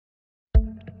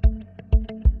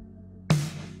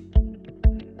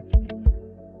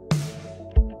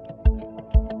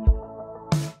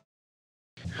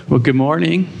Well, good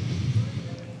morning.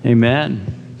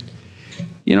 Amen.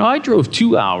 You know, I drove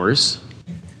 2 hours,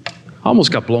 almost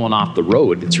got blown off the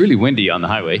road. It's really windy on the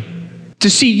highway. To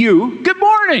see you. Good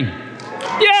morning.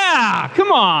 Yeah,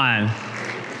 come on.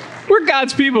 We're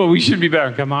God's people. We should be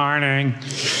better. Good morning.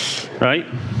 Right?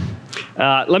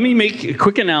 Let me make a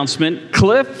quick announcement.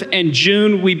 Cliff and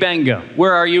June Wibenga.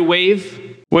 Where are you?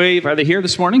 Wave. Are they here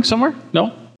this morning somewhere?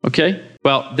 No? Okay.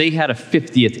 Well, they had a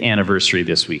 50th anniversary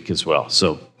this week as well.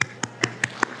 So,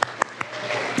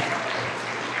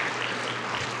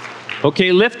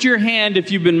 okay, lift your hand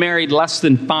if you've been married less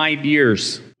than 5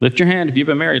 years. Lift your hand if you've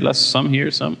been married some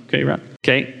here, some. Okay, right.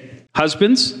 Okay.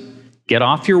 Husbands, get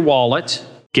off your wallet.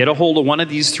 Get a hold of one of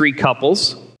these three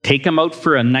couples. Take them out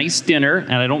for a nice dinner.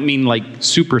 And I don't mean like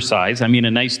supersize. I mean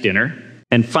a nice dinner.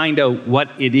 And find out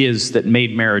what it is that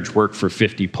made marriage work for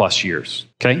 50 plus years.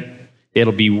 Okay?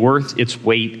 It'll be worth its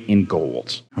weight in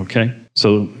gold. Okay?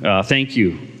 So thank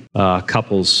you,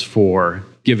 couples, for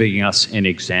giving us an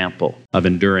example of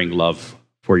enduring love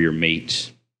for your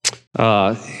mate.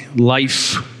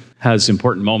 Life has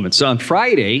important moments. On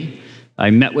Friday, I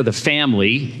met with a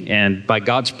family, and by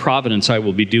God's providence, I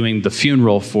will be doing the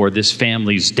funeral for this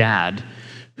family's dad,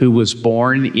 who was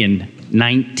born in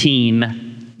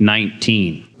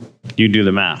 1919. You do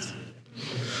the math.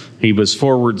 He was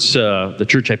Forwards, the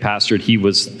church I pastored, he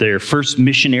was their first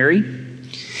missionary.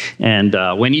 And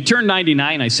when he turned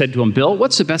 99, I said to him, Bill,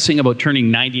 what's the best thing about turning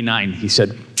 99? He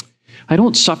said, I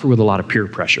don't suffer with a lot of peer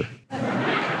pressure.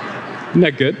 Isn't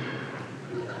that good?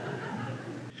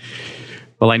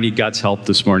 Well, I need God's help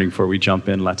this morning before we jump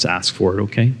in. Let's ask for it,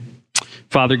 okay?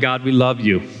 Father God, we love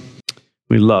you.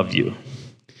 We love you.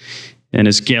 And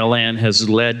as Gail Ann has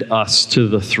led us to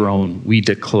the throne, we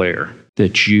declare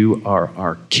that you are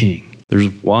our King. There's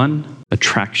one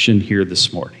attraction here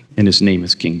this morning, and his name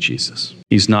is King Jesus.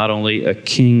 He's not only a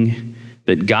King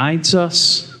that guides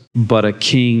us, but a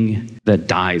King that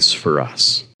dies for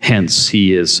us. Hence,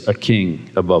 he is a King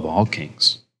above all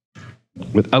kings,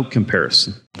 without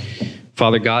comparison.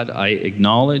 Father God, I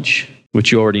acknowledge what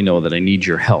you already know, that I need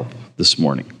your help this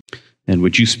morning. And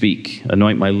would you speak,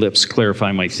 anoint my lips,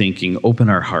 clarify my thinking, open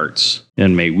our hearts,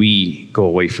 and may we go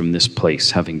away from this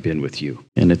place having been with you.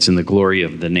 And it's in the glory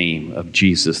of the name of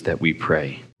Jesus that we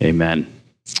pray. Amen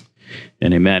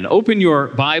and amen. Open your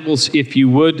Bibles, if you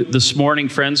would, this morning,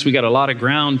 friends. We got a lot of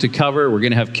ground to cover. We're going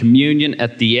to have communion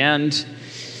at the end.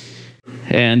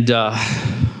 And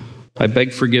I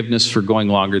beg forgiveness for going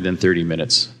longer than 30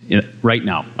 minutes. Right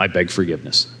now, I beg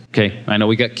forgiveness. Okay? I know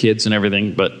we got kids and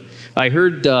everything, but I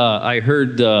heard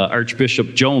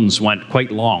Archbishop Jones went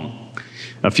quite long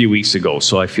a few weeks ago,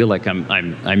 so I feel like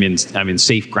I'm in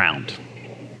safe ground.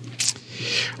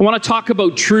 I want to talk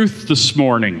about truth this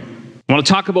morning. I want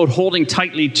to talk about holding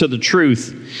tightly to the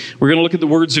truth. We're going to look at the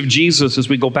words of Jesus as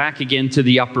we go back again to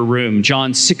the upper room.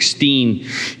 John 16,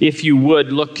 if you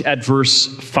would, look at verse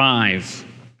 5.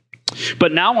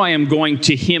 But now I am going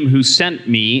to him who sent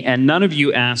me, and none of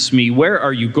you ask me, where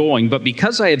are you going? But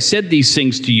because I have said these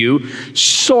things to you,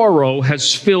 sorrow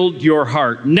has filled your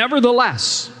heart.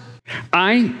 Nevertheless,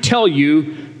 I tell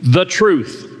you the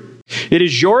truth. It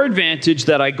is your advantage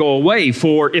that I go away,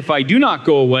 for if I do not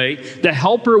go away, the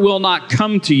Helper will not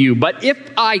come to you. But if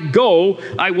I go,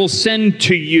 I will send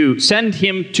him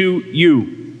to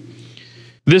you.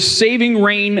 This saving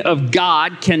reign of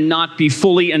God cannot be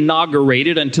fully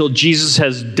inaugurated until Jesus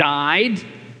has died,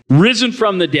 risen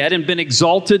from the dead, and been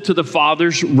exalted to the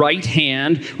Father's right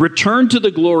hand, returned to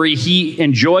the glory he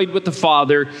enjoyed with the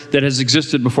Father that has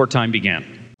existed before time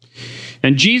began.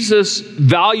 And Jesus'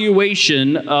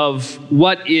 valuation of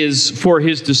what is for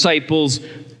his disciples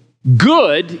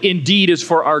good indeed is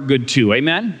for our good too.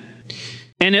 Amen?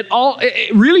 And it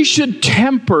really should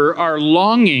temper our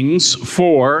longings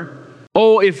for,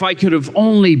 oh, if I could have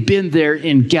only been there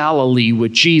in Galilee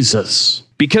with Jesus.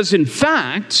 Because in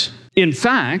fact,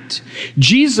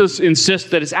 Jesus insists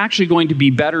that it's actually going to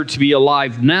be better to be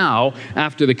alive now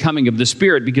after the coming of the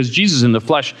Spirit, because Jesus in the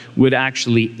flesh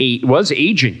was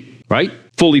aging, right?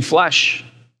 Fully flesh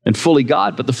and fully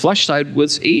God, but the flesh side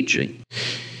was aging.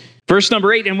 Verse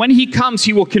number 8, and when he comes,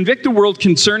 he will convict the world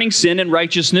concerning sin and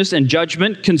righteousness and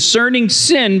judgment, concerning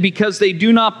sin because they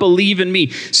do not believe in me.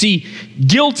 See,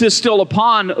 guilt is still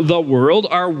upon the world,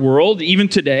 our world, even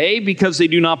today, because they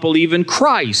do not believe in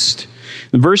Christ.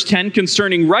 Verse 10,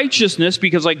 concerning righteousness,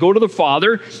 because I go to the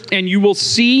Father, and you will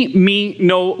see me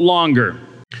no longer.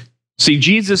 See,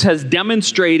 Jesus has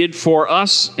demonstrated for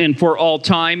us and for all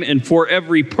time and for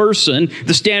every person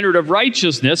the standard of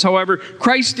righteousness. However,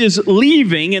 Christ is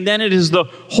leaving, and then it is the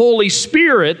Holy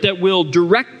Spirit that will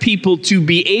direct people to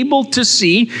be able to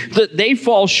see that they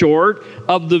fall short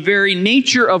of the very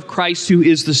nature of Christ, who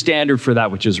is the standard for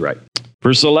that which is right.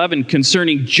 Verse 11,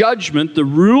 concerning judgment, the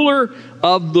ruler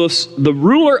of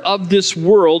this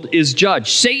world is judged.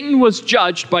 Satan was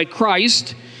judged by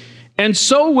Christ, and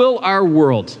so will our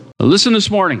world. Now listen this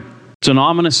morning. It's an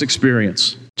ominous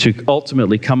experience to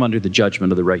ultimately come under the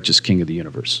judgment of the righteous King of the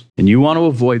universe. And you want to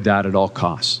avoid that at all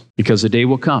costs, because the day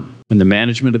will come when the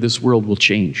management of this world will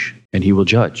change and he will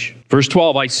judge. Verse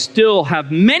 12, I still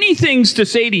have many things to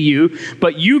say to you,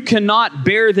 but you cannot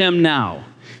bear them now.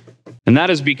 And that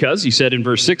is because, he said in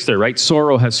verse 6 there, right?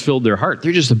 Sorrow has filled their heart.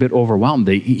 They're just a bit overwhelmed.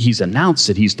 He's announced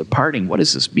that he's departing. What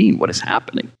does this mean? What is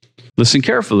happening? Listen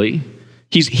carefully.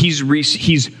 He's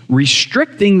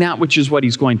restricting that which is what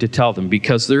he's going to tell them,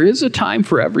 because there is a time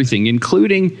for everything,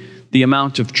 including the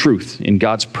amount of truth in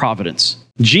God's providence.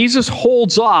 Jesus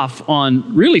holds off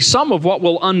on really some of what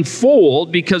will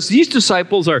unfold, because these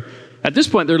disciples are, at this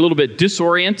point, they're a little bit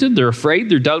disoriented, they're afraid,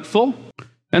 they're doubtful.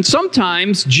 And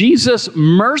sometimes Jesus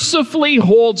mercifully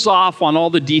holds off on all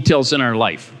the details in our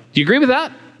life. Do you agree with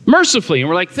that? Mercifully. And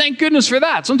we're like, thank goodness for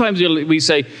that. Sometimes we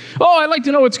say, oh, I'd like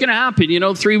to know what's going to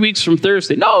happen, 3 weeks from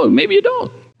Thursday. No, maybe you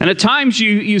don't. And at times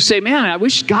you say, man, I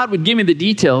wish God would give me the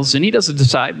details. And he doesn't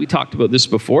decide. We talked about this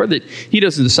before, that he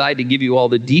doesn't decide to give you all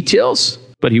the details,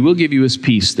 but he will give you his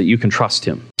peace that you can trust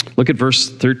him. Look at verse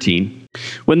 13.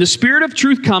 When the Spirit of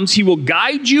truth comes, he will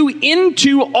guide you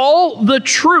into all the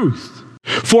truth.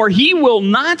 For he will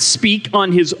not speak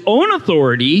on his own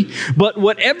authority, but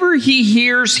whatever he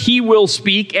hears, he will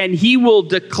speak, and he will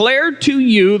declare to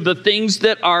you the things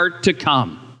that are to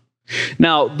come.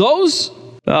 Now,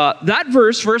 that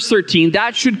verse 13,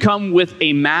 that should come with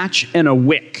a match and a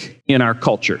wick in our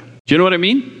culture. Do you know what I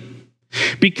mean?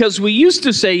 Because we used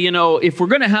to say, if we're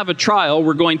going to have a trial,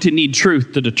 we're going to need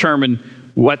truth to determine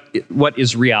what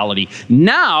is reality.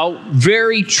 Now,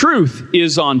 very truth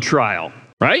is on trial.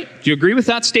 Right? Do you agree with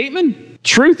that statement?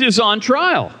 Truth is on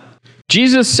trial.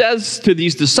 Jesus says to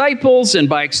these disciples, and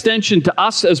by extension to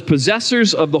us as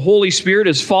possessors of the Holy Spirit,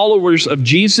 as followers of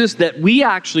Jesus, that we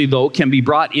actually, though, can be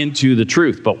brought into the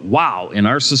truth. But wow, in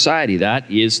our society, that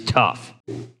is tough.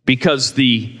 Because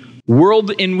the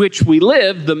world in which we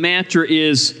live, the mantra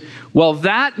is, well,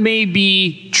 that may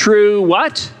be true,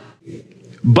 what?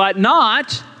 But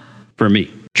not for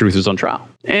me. Truth is on trial.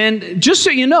 And just so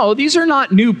you know, these are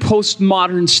not new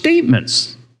postmodern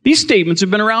statements. These statements have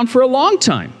been around for a long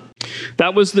time.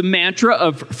 That was the mantra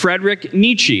of Friedrich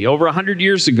Nietzsche over 100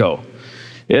 years ago.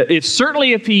 It's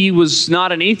certainly, if he was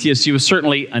not an atheist, he was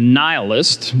certainly a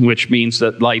nihilist, which means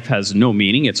that life has no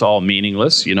meaning. It's all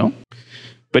meaningless,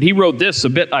 But he wrote this a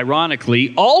bit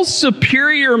ironically: all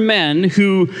superior men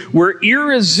who were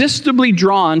irresistibly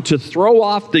drawn to throw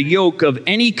off the yoke of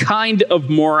any kind of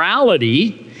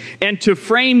morality and to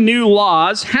frame new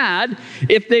laws had,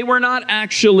 if they were not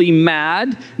actually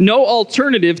mad, no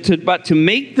alternative but to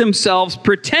make themselves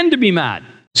pretend to be mad.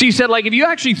 So he said, if you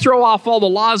actually throw off all the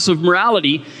laws of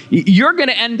morality, you're going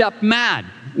to end up mad,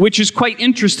 which is quite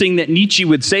interesting that Nietzsche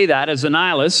would say that as a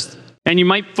nihilist. And you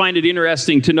might find it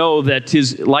interesting to know that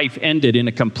his life ended in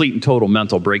a complete and total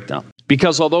mental breakdown.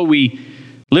 Because although we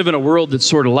live in a world that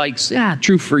sort of likes,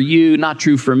 true for you, not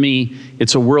true for me,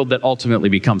 it's a world that ultimately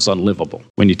becomes unlivable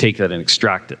when you take that and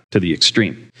extract it to the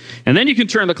extreme. And then you can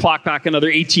turn the clock back another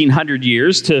 1,800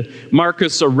 years to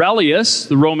Marcus Aurelius,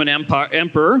 the Roman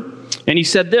emperor, and he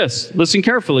said this, listen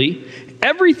carefully,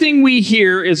 everything we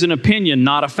hear is an opinion,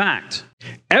 not a fact.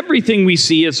 Everything we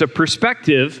see is a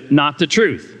perspective, not the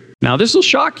truth. Now, this will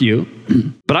shock you,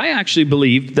 but I actually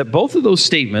believe that both of those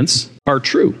statements are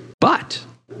true, but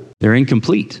they're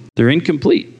incomplete. They're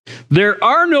incomplete. There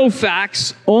are no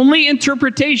facts, only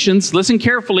interpretations, listen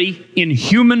carefully, in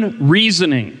human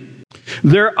reasoning.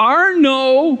 There are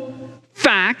no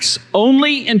facts,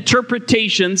 only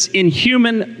interpretations in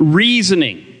human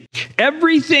reasoning.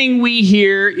 Everything we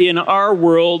hear in our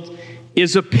world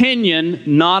is opinion,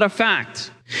 not a fact.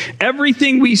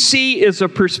 Everything we see is a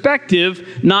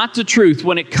perspective, not the truth,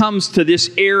 when it comes to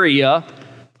this area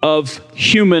of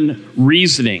human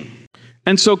reasoning.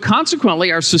 And so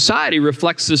consequently, our society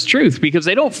reflects this truth because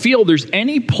they don't feel there's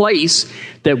any place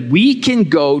that we can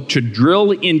go to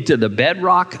drill into the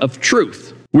bedrock of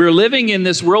truth. We're living in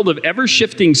this world of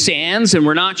ever-shifting sands, and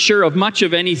we're not sure of much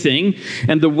of anything.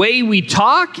 And the way we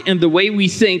talk and the way we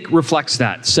think reflects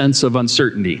that sense of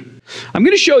uncertainty. I'm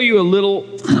going to show you a little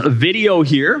video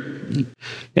here,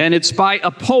 and it's by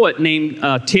a poet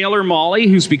named Taylor Mali,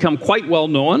 who's become quite well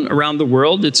known around the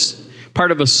world. It's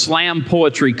part of a slam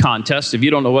poetry contest. If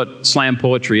you don't know what slam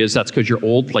poetry is, that's because you're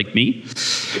old like me.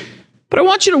 But I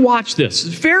want you to watch this.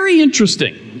 It's very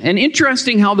interesting, and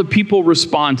interesting how the people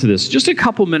respond to this. Just a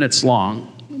couple minutes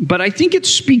long, but I think it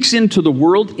speaks into the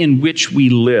world in which we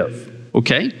live,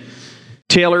 okay?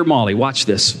 Taylor Mali, watch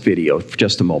this video for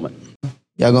just a moment.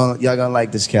 Y'all gonna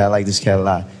like this cat. I like this cat a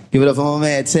lot. Give it up for my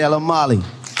man, Taylor Mali.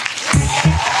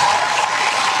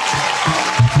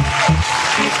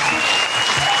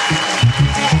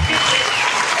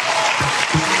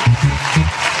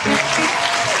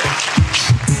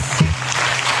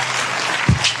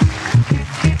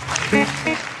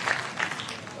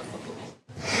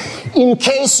 In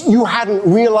case you hadn't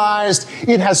realized,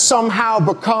 it has somehow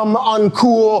become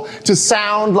uncool to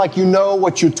sound like you know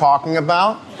what you're talking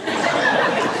about.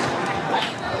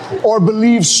 Or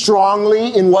believe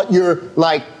strongly in what you're,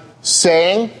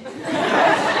 saying.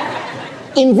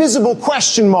 Invisible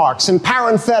question marks and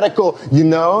parenthetical you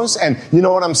knows and you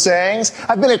know what I'm saying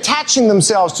have been attaching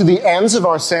themselves to the ends of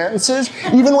our sentences,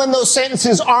 even when those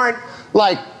sentences aren't,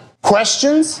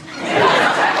 questions.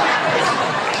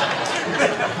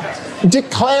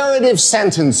 Declarative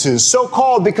sentences, so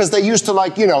called because they used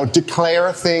to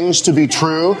declare things to be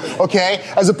true, okay?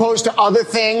 As opposed to other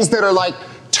things that are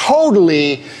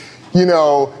totally,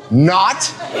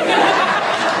 not.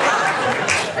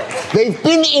 They've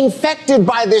been infected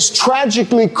by this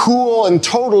tragically cool and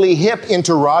totally hip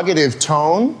interrogative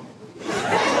tone.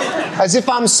 As if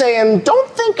I'm saying, don't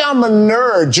think I'm a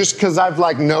nerd just because I've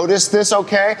noticed this,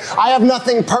 okay? I have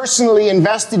nothing personally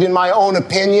invested in my own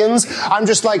opinions. I'm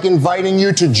just inviting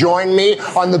you to join me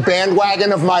on the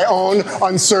bandwagon of my own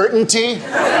uncertainty.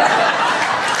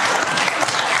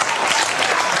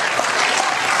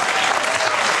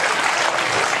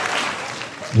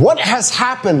 What has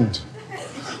happened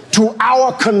to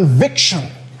our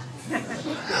conviction?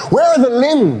 Where are the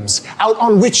limbs out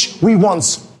on which we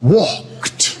once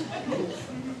walked?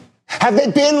 Have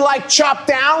they been chopped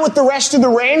down with the rest of the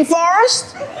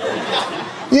rainforest?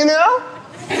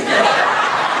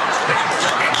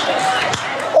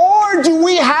 Or do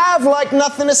we have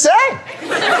nothing to say?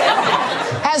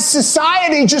 Has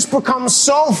society just become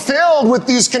so filled with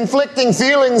these conflicting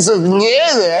feelings of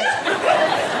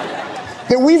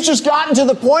that we've just gotten to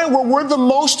the point where we're the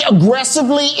most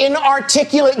aggressively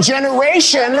inarticulate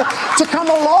generation to come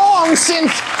along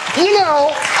since,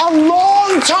 a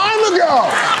long time ago.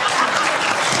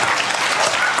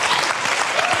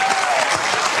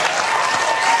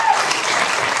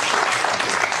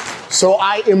 So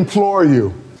I implore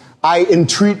you, I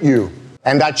entreat you,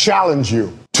 and I challenge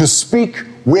you to speak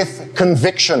with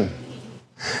conviction.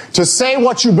 To say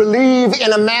what you believe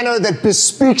in a manner that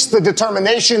bespeaks the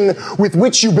determination with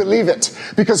which you believe it.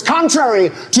 Because contrary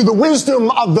to the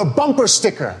wisdom of the bumper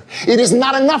sticker, it is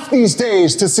not enough these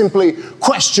days to simply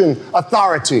question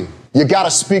authority. You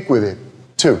gotta speak with it,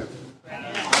 too.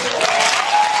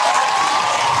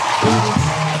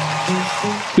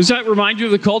 Does that remind you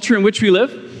of the culture in which we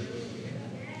live?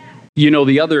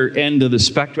 The other end of the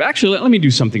spectrum. Actually, let me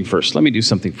do something first. Ren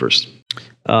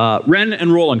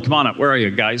and Roland, come on up. Where are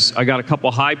you, guys? I got a couple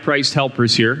high-priced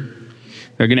helpers here.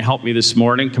 They're going to help me this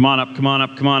morning. Come on up.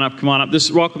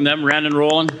 Welcome them, Ren and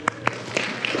Roland.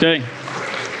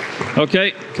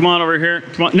 Okay, come on over here.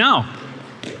 Come on. Now,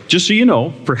 just so you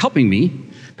know, for helping me,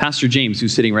 Pastor James,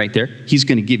 who's sitting right there, he's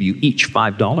going to give you each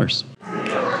 $5.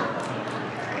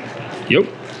 Yep.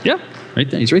 Yeah, right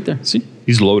there. He's right there. See?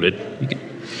 He's loaded.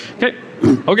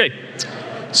 Okay.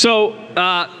 So,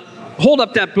 hold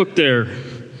up that book there.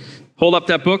 Hold up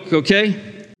that book, okay?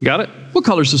 Got it? What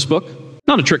color's this book?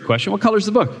 Not a trick question. What color's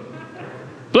the book?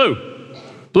 Blue.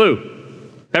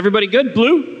 Everybody good?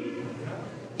 Blue?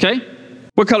 Okay.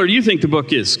 What color do you think the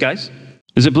book is, guys?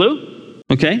 Is it blue?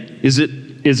 Okay.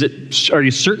 Are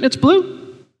you certain it's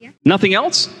blue? Yeah. Nothing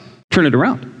else? Turn it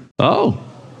around. Oh,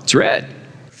 it's red.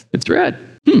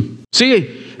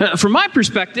 See, from my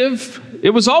perspective,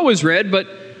 it was always red, but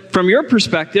from your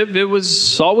perspective, it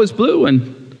was always blue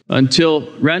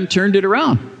until Ren turned it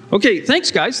around. Okay,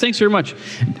 thanks, guys. Thanks very much.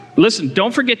 Listen,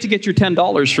 don't forget to get your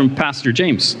 $10 from Pastor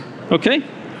James. Okay? Do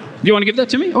you want to give that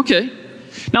to me? Okay.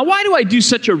 Now, why do I do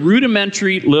such a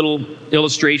rudimentary little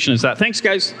illustration as that? Thanks,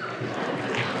 guys.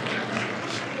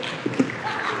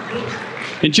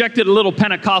 Injected a little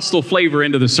Pentecostal flavor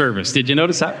into the service. Did you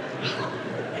notice that?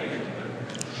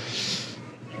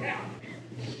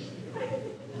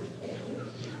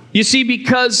 You see,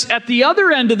 because at the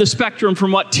other end of the spectrum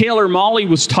from what Taylor Molly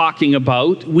was talking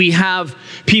about, we have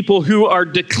people who are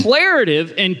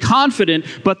declarative and confident,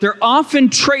 but they're often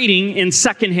trading in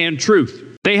secondhand truth.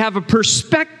 They have a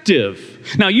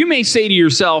perspective. Now, you may say to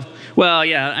yourself, well,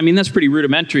 yeah, I mean, that's pretty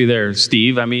rudimentary there,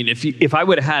 Steve. I mean, if I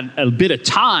would have had a bit of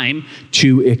time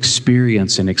to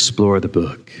experience and explore the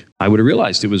book, I would have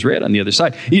realized it was read on the other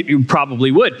side. You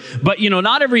probably would. But,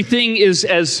 not everything is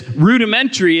as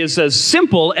rudimentary, as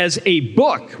simple as a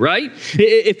book, right?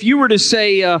 If you were to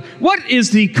say, what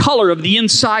is the color of the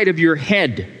inside of your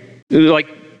head? Like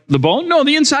the bone? No,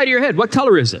 the inside of your head. What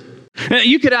color is it?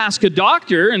 You could ask a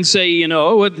doctor and say,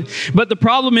 but the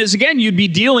problem is, again, you'd be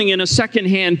dealing in a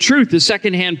secondhand truth, a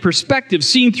secondhand perspective,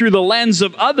 seen through the lens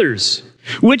of others,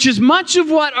 which is much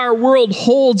of what our world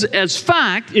holds as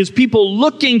fact, is people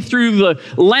looking through the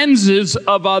lenses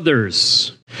of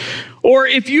others. Or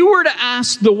if you were to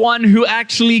ask the one who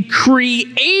actually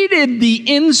created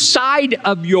the inside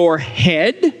of your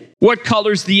head, what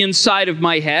color's the inside of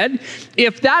my head?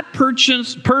 If that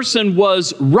person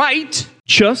was right,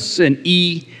 chus, and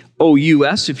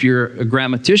E-O-U-S, if you're a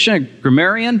grammatician, a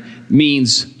grammarian,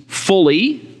 means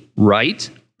fully right,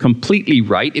 completely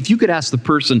right. If you could ask the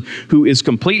person who is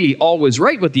completely always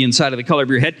right with the inside of the color of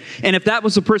your head, and if that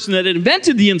was the person that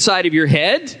invented the inside of your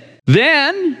head,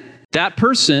 then that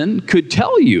person could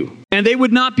tell you. And they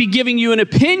would not be giving you an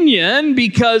opinion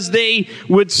because they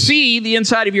would see the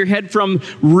inside of your head from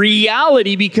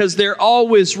reality, because they're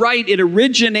always right. It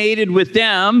originated with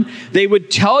them. They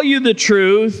would tell you the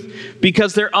truth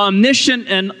because they're omniscient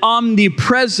and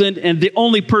omnipresent, and the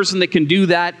only person that can do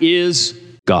that is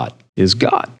God.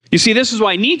 You see, this is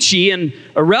why Nietzsche and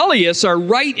Aurelius are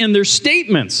right in their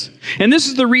statements. And this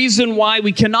is the reason why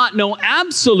we cannot know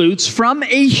absolutes from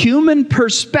a human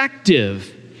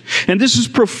perspective. And this is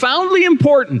profoundly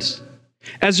important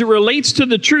as it relates to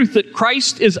the truth that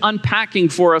Christ is unpacking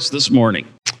for us this morning.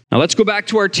 Now let's go back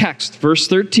to our text, verse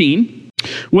 13.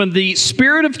 When the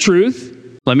Spirit of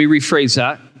truth, let me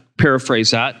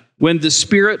paraphrase that. When the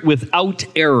Spirit without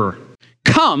error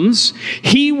comes,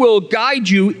 he will guide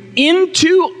you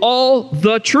into all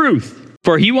the truth.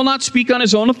 For he will not speak on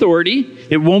his own authority.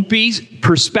 It won't be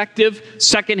perspective,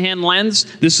 secondhand lens.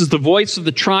 This is the voice of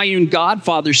the triune God,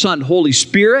 Father, Son, Holy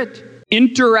Spirit,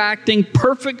 interacting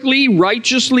perfectly,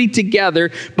 righteously together.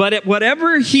 But at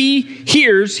whatever he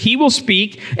hears, he will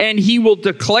speak, and he will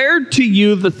declare to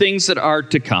you the things that are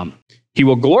to come. He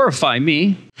will glorify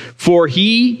me, for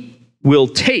he will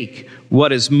take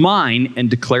what is mine and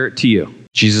declare it to you.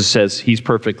 Jesus says he's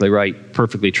perfectly right,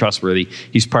 perfectly trustworthy.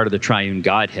 He's part of the triune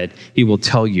Godhead. He will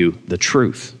tell you the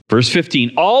truth. Verse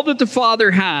 15, all that the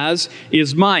Father has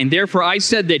is mine. Therefore I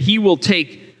said that he will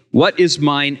take what is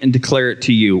mine and declare it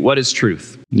to you. What is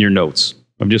truth? In your notes.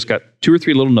 I've just got 2 or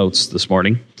 3 little notes this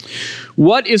morning.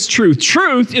 What is truth?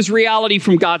 Truth is reality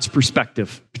from God's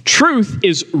perspective. Truth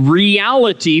is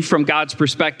reality from God's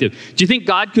perspective. Do you think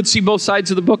God could see both sides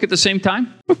of the book at the same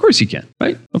time? Of course he can,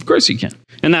 right? Of course he can.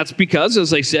 And that's because,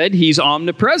 as I said, he's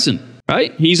omnipresent,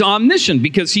 right? He's omniscient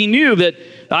because he knew that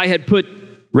I had put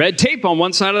red tape on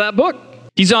one side of that book.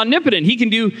 He's omnipotent. He can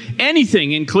do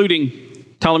anything, including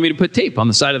telling me to put tape on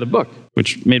the side of the book,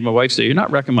 which made my wife say, "You're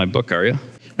not wrecking my book, are you?"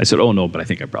 I said, "Oh, no, but I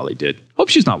think I probably did." Hope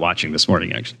she's not watching this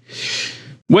morning, actually.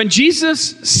 When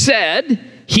Jesus said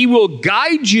he will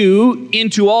guide you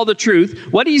into all the truth,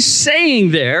 what he's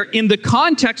saying there in the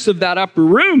context of that upper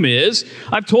room is,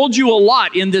 I've told you a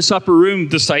lot in this upper room,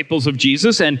 disciples of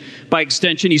Jesus, and by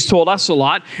extension, he's told us a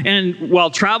lot. And while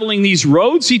traveling these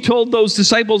roads, he told those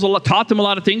disciples a lot, taught them a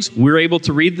lot of things. We're able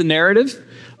to read the narrative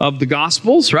of the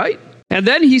Gospels, right? And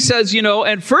then he says,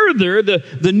 and further,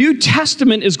 the New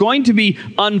Testament is going to be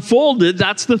unfolded.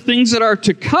 That's the things that are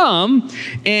to come.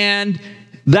 And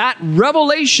that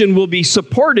revelation will be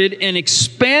supported and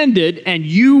expanded, and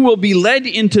you will be led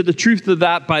into the truth of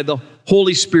that by the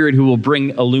Holy Spirit, who will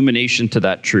bring illumination to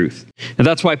that truth. And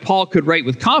that's why Paul could write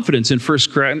with confidence in 1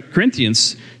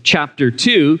 Corinthians chapter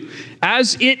 2,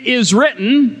 as it is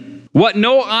written, what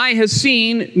no eye has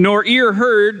seen, nor ear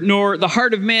heard, nor the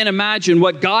heart of man imagined,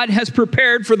 what God has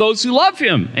prepared for those who love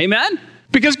him. Amen?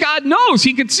 Because God knows.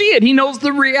 He could see it. He knows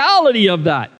the reality of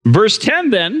that. Verse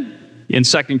 10 then, in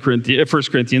 1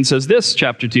 Corinthians says this,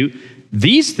 chapter 2,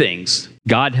 these things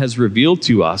God has revealed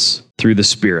to us through the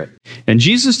Spirit. And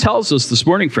Jesus tells us this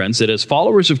morning, friends, that as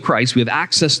followers of Christ, we have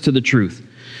access to the truth.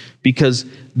 Because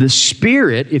the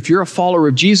Spirit, if you're a follower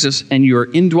of Jesus and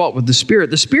you're indwelt with the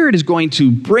Spirit is going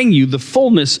to bring you the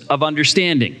fullness of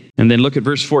understanding. And then look at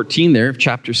verse 14 there of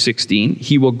chapter 16.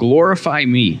 He will glorify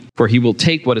me, for he will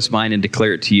take what is mine and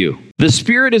declare it to you. The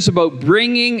Spirit is about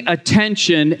bringing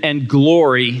attention and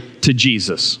glory to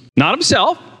Jesus, not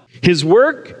himself. His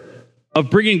work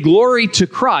of bringing glory to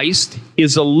Christ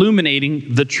is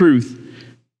illuminating the truth,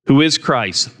 who is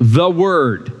Christ. The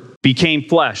Word became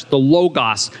flesh, the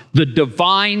Logos, the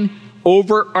divine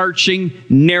overarching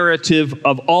narrative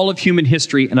of all of human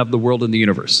history and of the world and the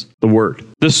universe, the Word.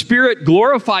 The Spirit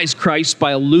glorifies Christ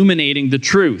by illuminating the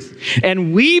truth.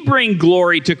 And we bring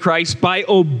glory to Christ by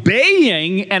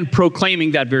obeying and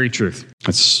proclaiming that very truth.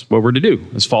 That's what we're to do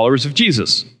as followers of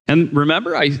Jesus. And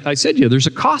remember, I said to you, there's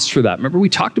a cost for that. Remember, we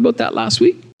talked about that last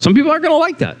week? Some people aren't going to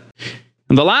like that.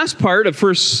 And the last part of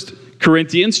 1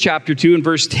 Corinthians chapter 2 and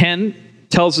verse 10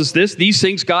 tells us this: these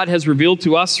things God has revealed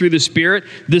to us through the Spirit.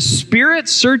 The Spirit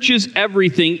searches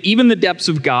everything, even the depths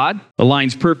of God.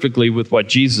 Aligns perfectly with what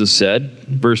Jesus said,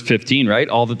 verse 15, right?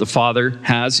 All that the Father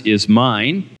has is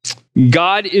mine.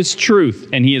 God is truth,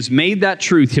 and he has made that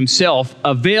truth himself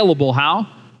available, how?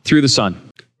 Through the Son.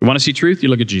 You want to see truth? You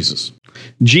look at Jesus.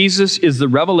 Jesus is the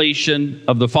revelation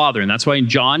of the Father, and that's why in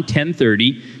John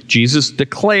 10:30, Jesus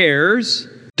declares,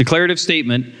 declarative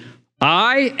statement,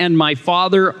 I and my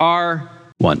Father are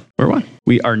one. We're one.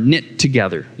 We are knit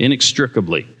together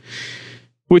inextricably.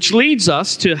 Which leads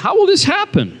us to, how will this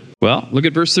happen? Well, look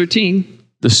at verse 13.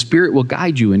 The Spirit will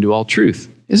guide you into all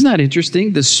truth. Isn't that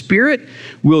interesting? The Spirit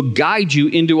will guide you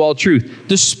into all truth.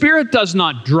 The Spirit does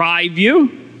not drive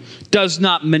you, does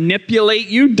not manipulate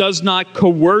you, does not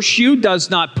coerce you,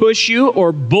 does not push you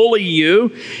or bully you.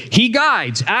 He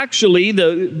guides. Actually,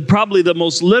 probably the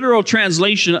most literal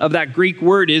translation of that Greek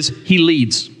word is he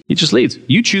leads. He just leads.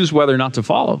 You choose whether or not to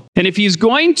follow. And if he's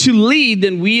going to lead,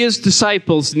 then we as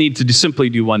disciples need to simply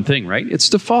do one thing, right? It's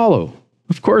to follow.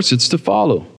 Of course, it's to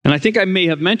follow. And I think I may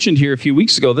have mentioned here a few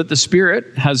weeks ago that the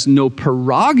Spirit has no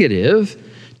prerogative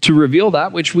to reveal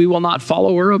that which we will not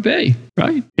follow or obey,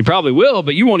 right? He probably will,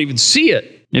 but you won't even see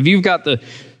it. If you've got the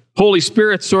Holy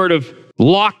Spirit sort of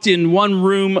locked in one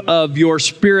room of your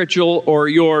spiritual or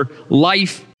your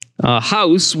life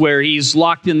house where he's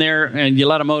locked in there and you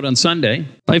let him out on Sunday,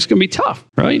 life's going to be tough,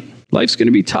 right? Life's going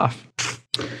to be tough.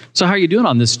 So how are you doing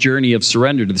on this journey of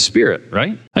surrender to the Spirit,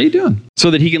 right? How are you doing? So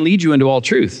that he can lead you into all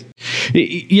truth.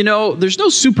 You know, there's no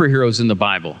superheroes in the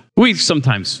Bible. We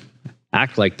sometimes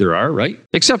act like there are, right?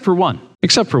 Except for one,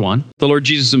 the Lord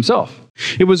Jesus himself.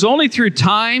 It was only through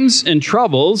times and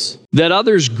troubles that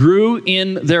others grew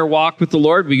in their walk with the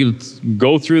Lord. We could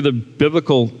go through the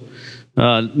biblical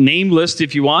name list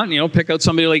if you want, pick out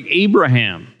somebody like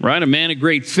Abraham, right? A man of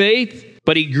great faith,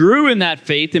 but he grew in that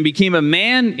faith and became a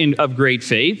man of great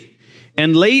faith.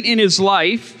 And late in his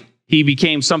life, he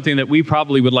became something that we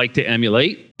probably would like to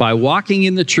emulate by walking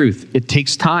in the truth. It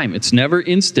takes time. It's never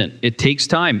instant. It takes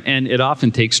time, and it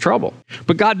often takes trouble.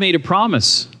 But God made a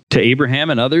promise to Abraham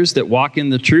and others that walk in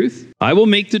the truth. I will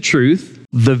make the truth,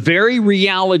 the very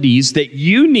realities that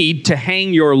you need to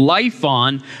hang your life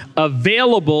on,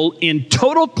 available in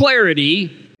total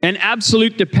clarity and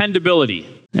absolute dependability.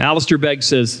 Alistair Begg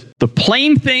says, the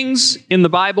plain things in the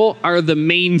Bible are the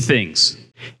main things,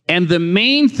 and the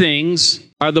main things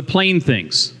are the plain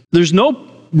things. There's no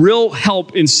real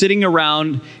help in sitting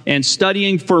around and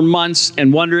studying for months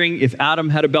and wondering if Adam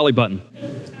had a belly button.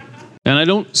 And I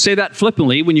don't say that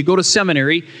flippantly. When you go to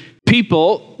seminary,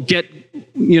 people get,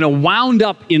 wound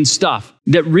up in stuff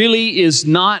that really is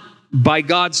not by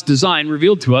God's design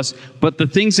revealed to us, but the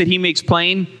things that he makes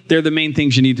plain, they're the main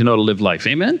things you need to know to live life.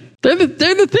 Amen? They're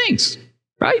the things,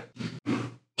 right?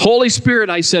 Holy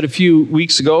Spirit, I said a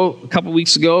couple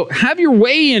weeks ago, have your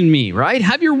way in me, right?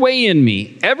 Have your way in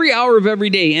me every hour of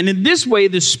every day. And in this way,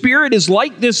 the Spirit is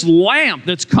like this lamp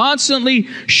that's constantly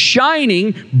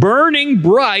shining, burning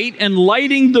bright, and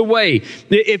lighting the way.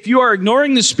 If you are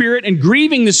ignoring the Spirit and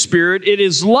grieving the Spirit, it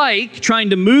is like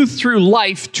trying to move through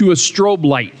life to a strobe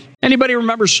light. Anybody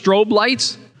remember strobe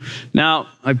lights? Now,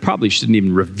 I probably shouldn't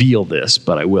even reveal this,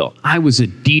 but I will. I was a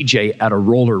DJ at a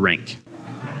roller rink.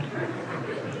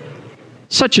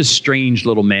 Such a strange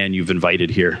little man you've invited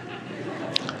here.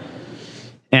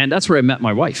 And that's where I met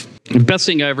my wife. The best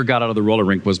thing I ever got out of the roller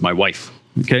rink was my wife,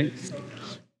 okay?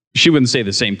 She wouldn't say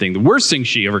the same thing. The worst thing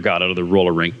she ever got out of the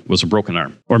roller rink was a broken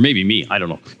arm. Or maybe me, I don't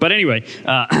know. But anyway,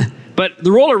 but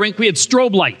the roller rink, we had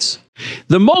strobe lights.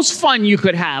 The most fun you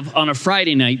could have on a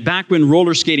Friday night, back when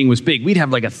roller skating was big, we'd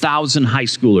have like 1,000 high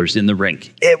schoolers in the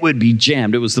rink. It would be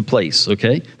jammed. It was the place,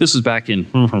 okay? This was back in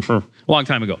a long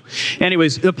time ago.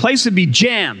 Anyways, the place would be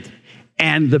jammed.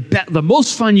 And the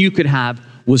most fun you could have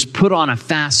was put on a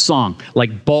fast song,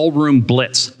 like Ballroom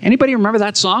Blitz. Anybody remember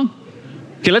that song?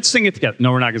 Okay, let's sing it together.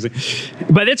 No, we're not going to sing.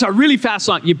 But it's a really fast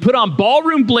song. You put on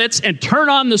Ballroom Blitz and turn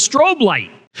on the strobe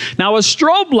light. Now, a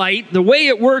strobe light, the way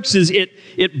it works is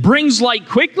it brings light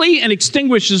quickly and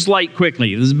extinguishes light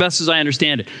quickly. This is the best as I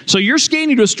understand it. So you're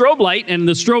skating to a strobe light, and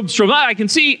the strobe light I can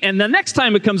see, and the next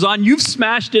time it comes on, you've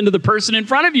smashed into the person in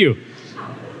front of you.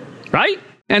 Right?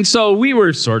 And so we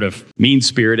were sort of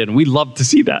mean-spirited, and we loved to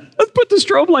see that. Let's put the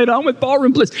strobe light on with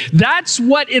Ballroom Blitz. That's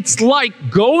what it's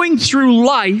like going through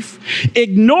life,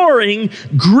 ignoring,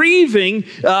 grieving,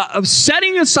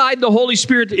 setting aside the Holy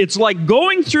Spirit. It's like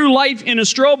going through life in a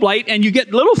strobe light, and you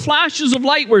get little flashes of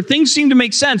light where things seem to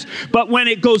make sense. But when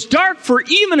it goes dark for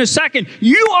even a second,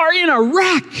 you are in a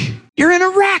wreck. You're in a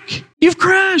wreck. You've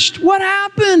crashed. What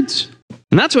happened?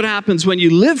 And that's what happens when you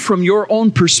live from your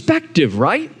own perspective,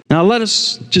 right? Now, let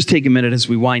us just take a minute as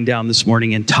we wind down this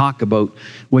morning and talk about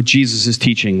what Jesus is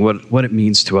teaching, what it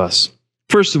means to us.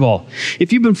 First of all,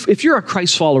 if you're a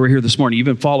Christ follower here this morning, you've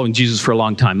been following Jesus for a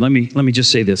long time, let me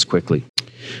just say this quickly.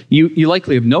 You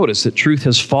likely have noticed that truth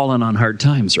has fallen on hard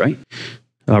times, right?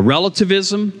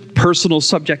 Relativism, personal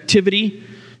subjectivity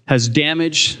has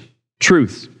damaged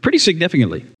truth pretty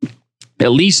significantly.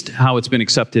 At least how it's been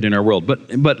accepted in our world.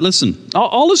 But listen,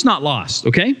 all is not lost,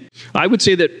 okay? I would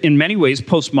say that in many ways,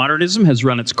 postmodernism has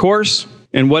run its course.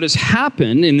 And what has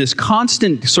happened in this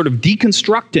constant sort of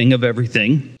deconstructing of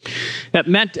everything, that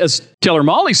meant, as Taylor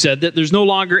Mawley said, that there's no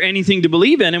longer anything to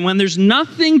believe in. And when there's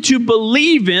nothing to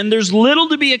believe in, there's little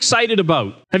to be excited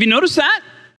about. Have you noticed that?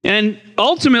 And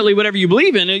ultimately, whatever you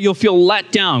believe in, you'll feel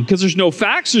let down because there's no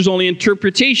facts, there's only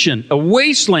interpretation, a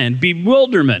wasteland,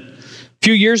 bewilderment. A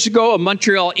few years ago, a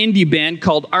Montreal indie band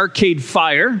called Arcade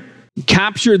Fire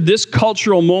captured this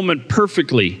cultural moment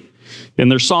perfectly in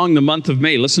their song, The Month of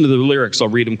May. Listen to the lyrics. I'll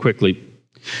read them quickly.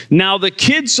 Now the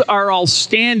kids are all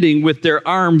standing with their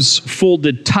arms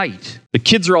folded tight. The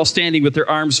kids are all standing with their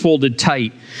arms folded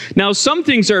tight. Now some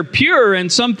things are pure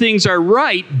and some things are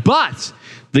right, but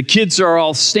the kids are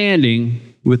all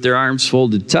standing with their arms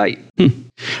folded tight.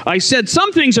 I said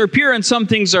some things are pure and some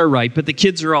things are right, but the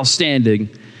kids are all standing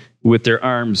with their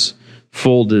arms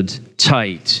folded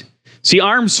tight. See,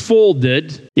 arms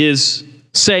folded is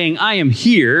saying, I am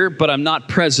here, but I'm not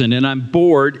present, and I'm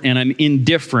bored, and I'm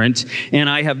indifferent, and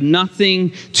I have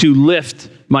nothing to lift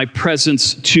my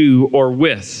presence to or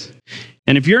with.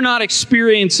 And if you're not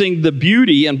experiencing the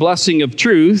beauty and blessing of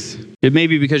truth, it may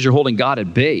be because you're holding God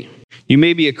at bay. You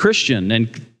may be a Christian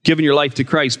and given your life to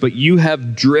Christ, but you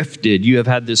have drifted. You have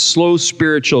had this slow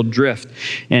spiritual drift.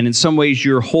 And in some ways,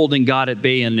 you're holding God at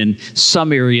bay. And in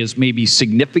some areas, maybe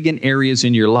significant areas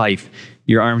in your life,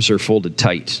 your arms are folded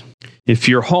tight. If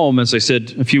your home, as I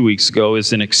said a few weeks ago,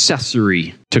 is an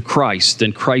accessory to Christ,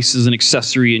 and Christ is an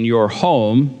accessory in your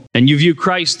home, and you view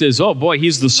Christ as, oh boy,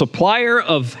 he's the supplier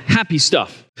of happy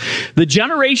stuff. The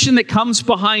generation that comes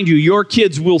behind you, your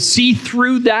kids, will see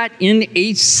through that in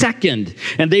a second,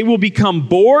 and they will become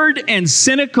bored and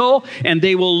cynical, and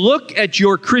they will look at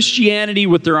your Christianity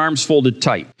with their arms folded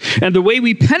tight. And the way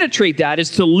we penetrate that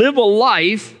is to live a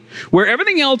life where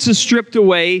everything else is stripped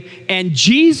away, and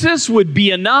Jesus would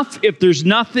be enough if there's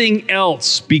nothing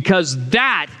else, because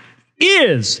that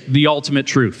is the ultimate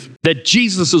truth, that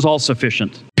Jesus is all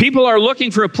sufficient. People are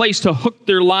looking for a place to hook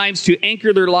their lives to,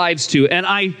 anchor their lives to, and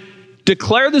I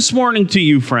declare this morning to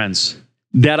you, friends,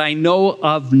 that I know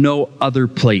of no other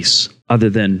place other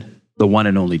than the one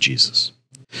and only Jesus.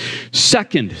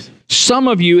 Second, some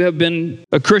of you have been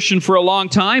a Christian for a long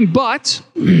time, but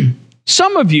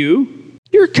some of you,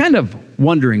 you're kind of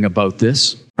wondering about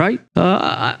this, right?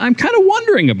 I'm kind of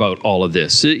wondering about all of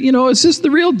this. Is this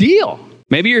the real deal?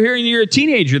 Maybe you're here and you're a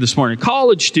teenager this morning,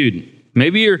 college student.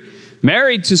 Maybe you're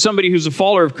married to somebody who's a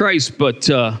follower of Christ, but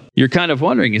you're kind of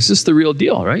wondering, is this the real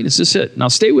deal, right? Is this it? Now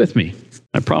stay with me.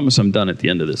 I promise I'm done at the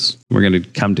end of this. We're going to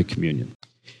come to communion.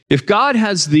 If God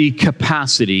has the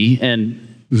capacity,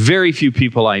 and very few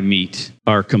people I meet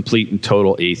are complete and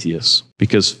total atheists,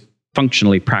 because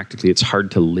functionally, practically, it's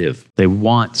hard to live. They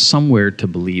want somewhere to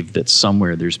believe that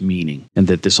somewhere there's meaning and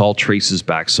that this all traces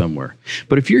back somewhere.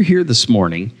 But if you're here this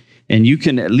morning and you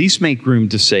can at least make room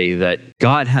to say that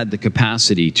God had the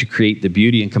capacity to create the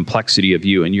beauty and complexity of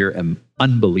you, and you're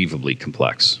unbelievably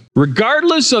complex.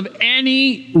 Regardless of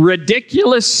any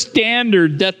ridiculous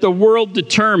standard that the world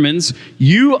determines,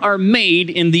 you are made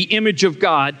in the image of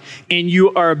God, and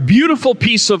you are a beautiful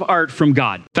piece of art from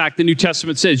God. In fact, the New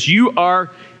Testament says you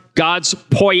are God's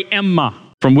poema,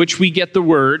 from which we get the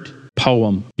word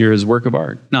poem. You're his work of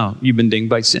art. Now, you've been dinged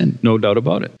by sin, no doubt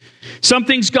about it.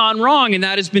 Something's gone wrong, and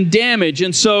that has been damaged.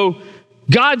 And so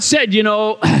God said, you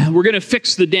know, we're going to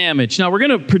fix the damage. Now, we're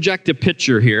going to project a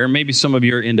picture here. Maybe some of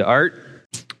you are into art.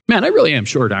 Man, I really am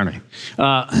short, aren't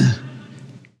I?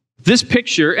 This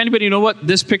picture, anybody know what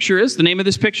this picture is? The name of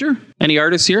this picture? Any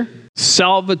artists here?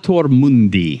 Salvator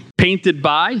Mundi. Painted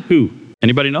by who?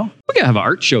 Anybody know? We're going to have an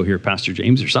art show here, Pastor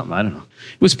James, or something. I don't know.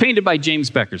 It was painted by James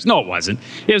Beckers. No, it wasn't.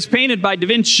 It was painted by Da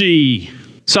Vinci.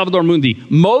 Salvator Mundi.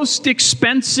 Most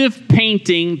expensive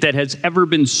painting that has ever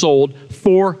been sold,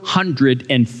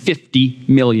 $450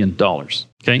 million. Okay,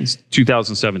 it's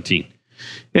 2017.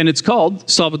 And it's called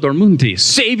Salvator Mundi,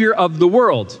 Savior of the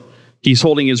World. He's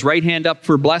holding his right hand up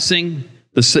for blessing.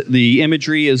 The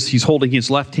imagery is he's holding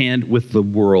his left hand with the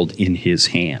world in his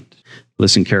hand.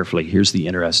 Listen carefully. Here's the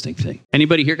interesting thing.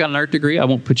 Anybody here got an art degree? I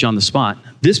won't put you on the spot.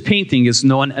 This painting is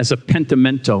known as a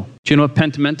pentimento. Do you know what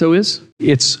pentimento is?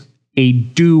 It's a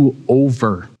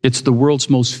do-over. It's the world's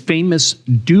most famous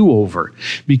do-over.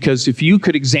 Because if you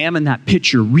could examine that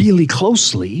picture really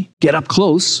closely, get up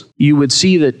close, you would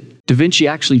see that Da Vinci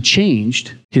actually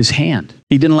changed his hand.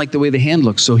 He didn't like the way the hand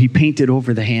looked, so he painted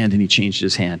over the hand and he changed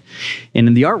his hand. And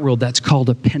in the art world, that's called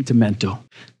a pentimento.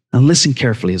 Now listen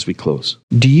carefully as we close.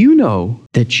 Do you know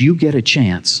that you get a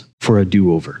chance for a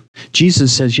do-over?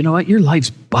 Jesus says, you know what? Your life's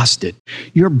busted.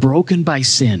 You're broken by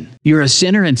sin. You're a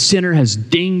sinner and sinner has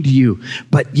dinged you.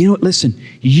 But you know what? Listen,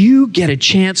 you get a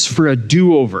chance for a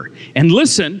do-over. And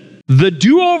listen, the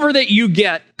do-over that you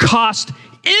get costs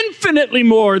infinitely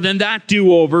more than that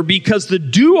do-over, because the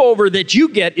do-over that you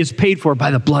get is paid for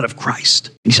by the blood of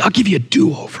Christ. He said, I'll give you a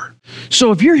do-over.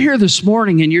 So if you're here this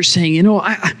morning and you're saying, you know,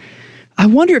 I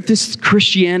wonder if this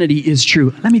Christianity is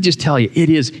true. Let me just tell you,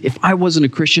 it is. If I wasn't a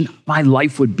Christian, my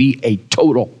life would be a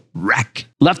total wreck.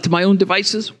 Left to my own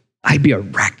devices, I'd be a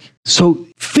wreck. So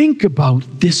think about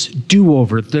this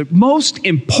do-over. The most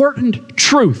important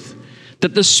truth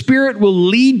that the Spirit will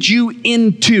lead you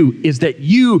into is that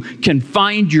you can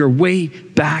find your way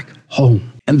back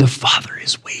home. And the Father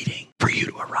is waiting for you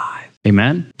to arrive.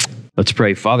 Amen? Let's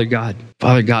pray. Father God,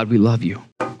 we love you.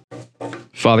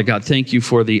 Father God, thank you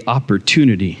for the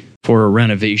opportunity for a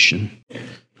renovation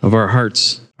of our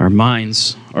hearts, our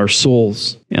minds, our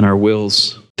souls, and our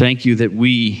wills. Thank you that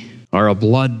we are a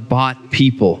blood-bought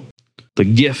people. The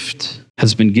gift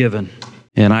has been given.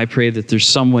 And I pray that there's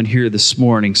someone here this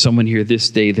morning, someone here this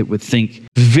day that would think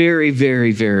very,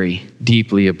 very, very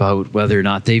deeply about whether or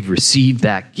not they've received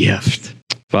that gift.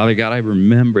 Father God, I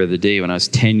remember the day when I was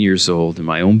 10 years old in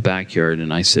my own backyard,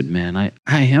 and I said, man, I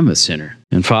am a sinner.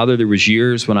 And Father, there was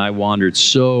years when I wandered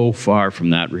so far from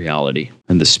that reality,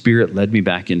 and the Spirit led me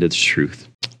back into the truth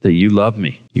that you love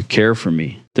me, you care for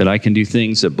me, that I can do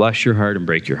things that bless your heart and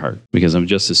break your heart, because I'm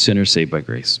just a sinner saved by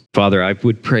grace. Father, I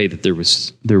would pray that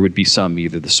there would be some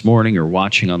either this morning or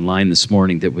watching online this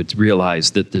morning that would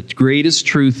realize that the greatest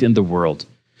truth in the world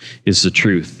is the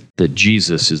truth that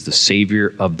Jesus is the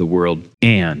Savior of the world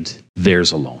and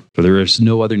theirs alone. For there is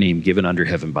no other name given under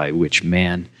heaven by which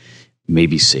man may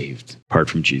be saved apart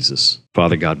from Jesus.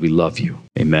 Father God, we love you.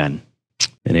 Amen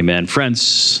and amen.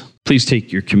 Friends, please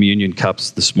take your communion cups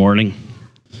this morning.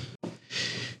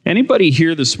 Anybody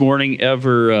here this morning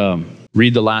ever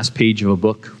read the last page of a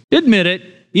book? Admit it.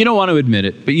 You don't want to admit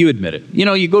it, but you admit it. You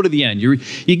know, you go to the end. You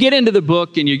get into the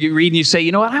book and you read and you say,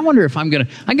 you know what? I wonder if I'm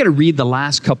gonna read the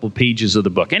last couple pages of the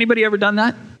book. Anybody ever done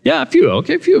that? Yeah, a few.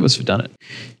 Okay, a few of us have done it.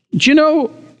 Do you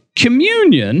know,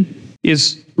 communion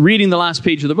is reading the last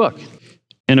page of the book.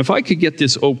 And if I could get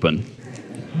this open.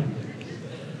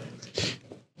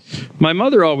 My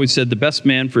mother always said the best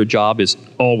man for a job is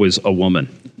always a woman.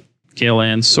 Gail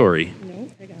Ann, sorry. No,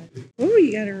 I got it. Oh,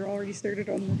 you got her already started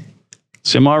on the...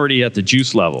 So I'm already at the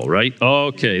juice level, right?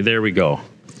 Okay, there we go.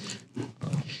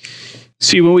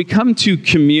 See, when we come to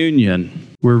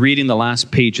communion, we're reading the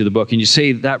last page of the book, and you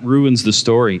say that ruins the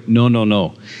story.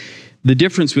 No. The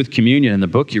difference with communion and the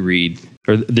book you read,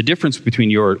 or the difference between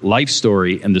your life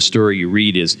story and the story you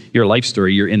read is your life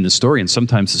story, you're in the story, and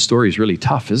sometimes the story is really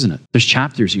tough, isn't it? There's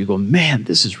chapters you go, man,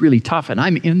 this is really tough, and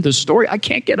I'm in the story. I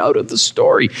can't get out of the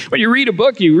story. When you read a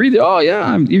book, you read it, oh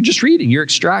yeah, you're just reading, you're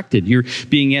extracted, you're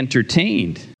being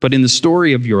entertained. But in the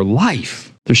story of your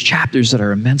life, there's chapters that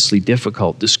are immensely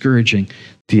difficult, discouraging.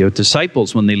 The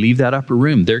disciples, when they leave that upper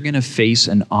room, they're going to face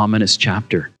an ominous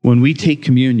chapter. When we take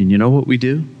communion, you know what we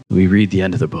do? We read the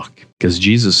end of the book. Because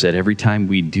Jesus said every time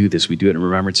we do this, we do it in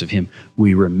remembrance of him.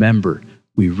 We remember,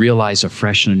 we realize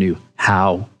afresh and anew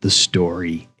how the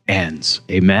story ends.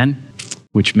 Amen?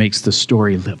 Which makes the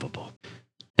story livable.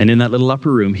 And in that little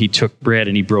upper room, he took bread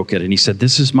and he broke it. And he said,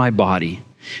 this is my body.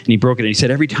 And he broke it. And he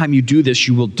said, every time you do this,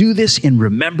 you will do this in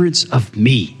remembrance of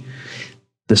me.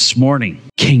 This morning,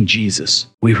 King Jesus,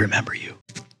 we remember you.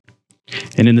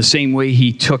 And in the same way,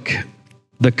 he took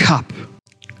the cup.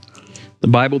 The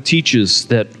Bible teaches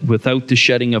that without the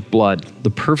shedding of blood, the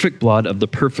perfect blood of the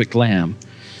perfect lamb,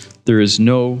 there is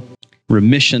no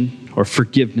remission or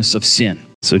forgiveness of sin.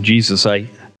 So Jesus, I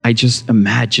just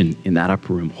imagine in that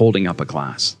upper room holding up a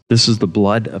glass. This is the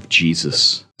blood of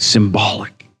Jesus,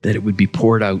 symbolic that it would be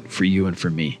poured out for you and for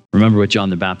me. Remember what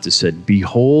John the Baptist said,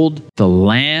 "Behold the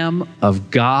Lamb of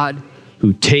God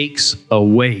who takes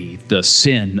away the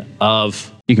sin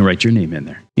of..." You can write your name in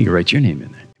there. You can write your name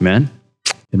in there. Amen?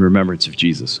 In remembrance of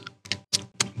Jesus.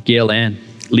 Gail Ann,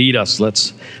 lead us.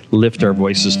 Let's lift our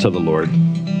voices to the Lord.